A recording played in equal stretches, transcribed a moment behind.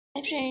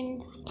Hi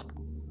friends,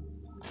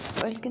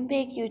 welcome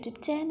back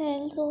YouTube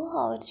channel. So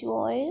how are you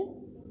all?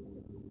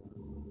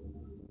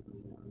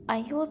 I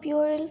hope you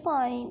are all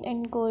fine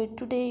and good.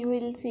 Today you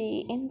will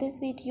see in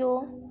this video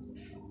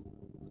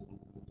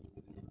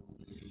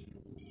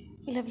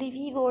lovely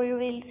viewer, you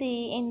will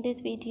see in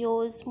this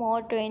videos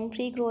modern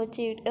free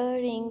crochet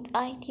earrings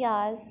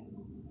ideas,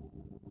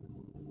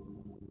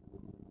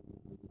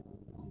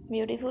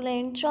 beautiful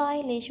and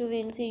stylish. You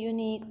will see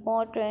unique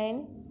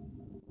modern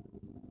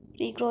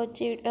free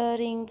crochet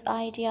earrings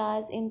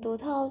ideas in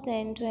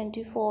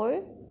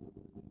 2024.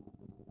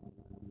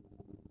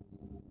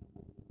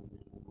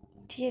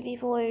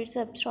 Before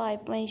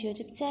subscribe my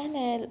YouTube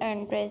channel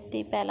and press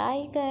the bell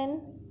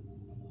icon.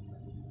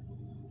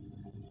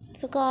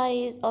 So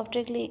guys,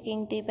 after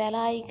clicking the bell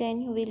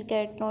icon, you will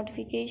get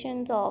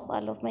notifications of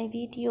all of my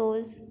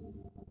videos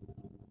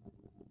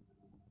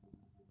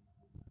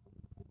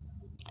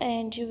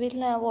and you will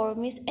never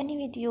miss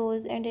any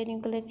videos and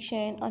any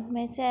collection on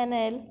my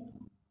channel.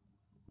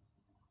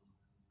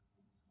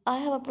 I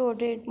have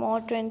uploaded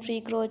modern free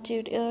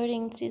crochet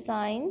earrings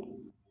designs,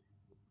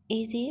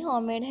 easy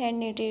homemade hand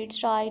knitted,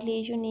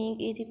 stylish, unique,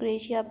 easy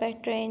qurrasiya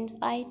patterns,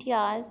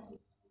 ideas.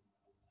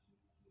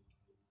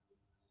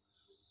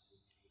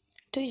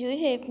 Do you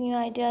have new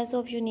ideas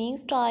of unique,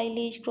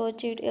 stylish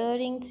crochet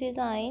earrings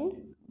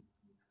designs?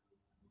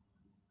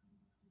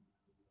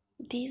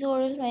 These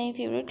are all my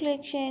favorite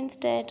collections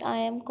that I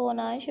am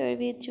gonna share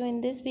with you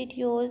in this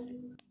videos.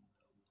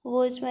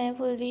 Watch my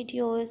full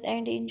videos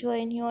and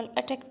enjoy new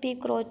attractive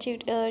crochet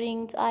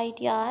earrings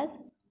ideas.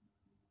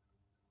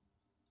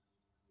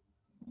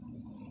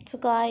 So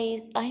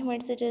guys, I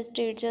might suggest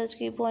it just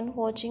keep on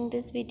watching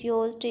these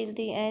videos till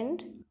the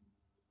end.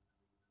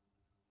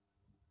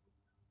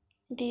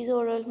 These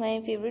are all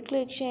my favorite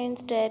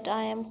collections that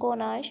I am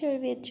gonna share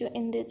with you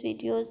in this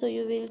video. So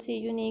you will see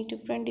unique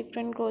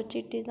different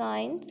crochet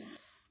designs.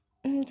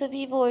 So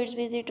viewers,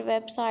 visit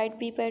website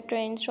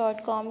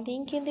bpattrends.com,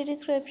 link in the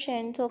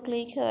description. So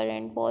click here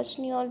and watch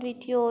new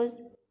videos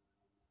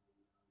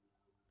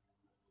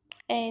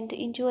and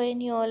enjoy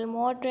new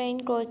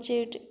modern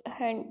crochet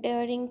hand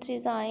earrings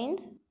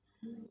designs.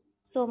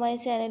 So my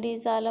channel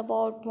is all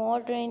about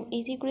modern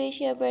easy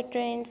crochet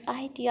patterns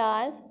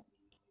ideas.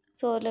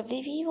 So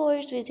lovely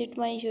viewers, visit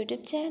my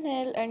YouTube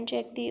channel and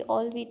check the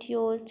all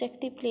videos, check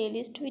the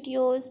playlist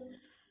videos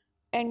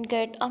and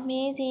get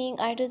amazing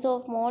ideas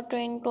of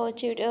modern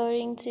crochet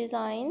earrings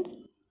designs.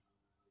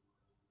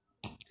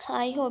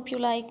 I hope you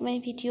like my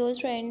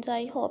videos friends.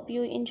 I hope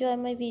you enjoy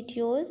my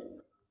videos.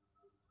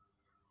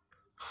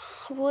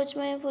 Watch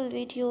my full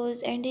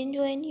videos and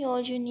enjoy your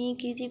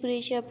unique easy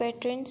crochet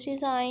patterns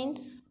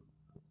designs.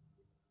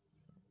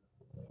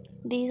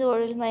 These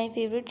are all my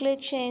favorite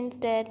collections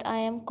that I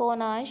am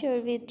gonna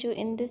share with you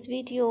in these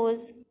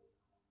videos.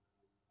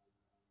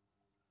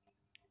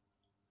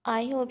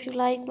 I hope you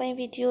like my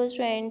videos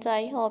friends.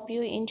 I hope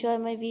you enjoy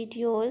my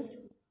videos.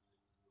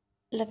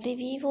 Lovely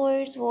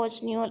viewers,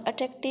 watch new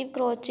attractive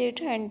crochet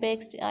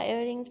handbags,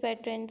 earrings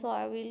patterns. So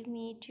I will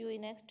meet you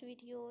in next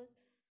videos.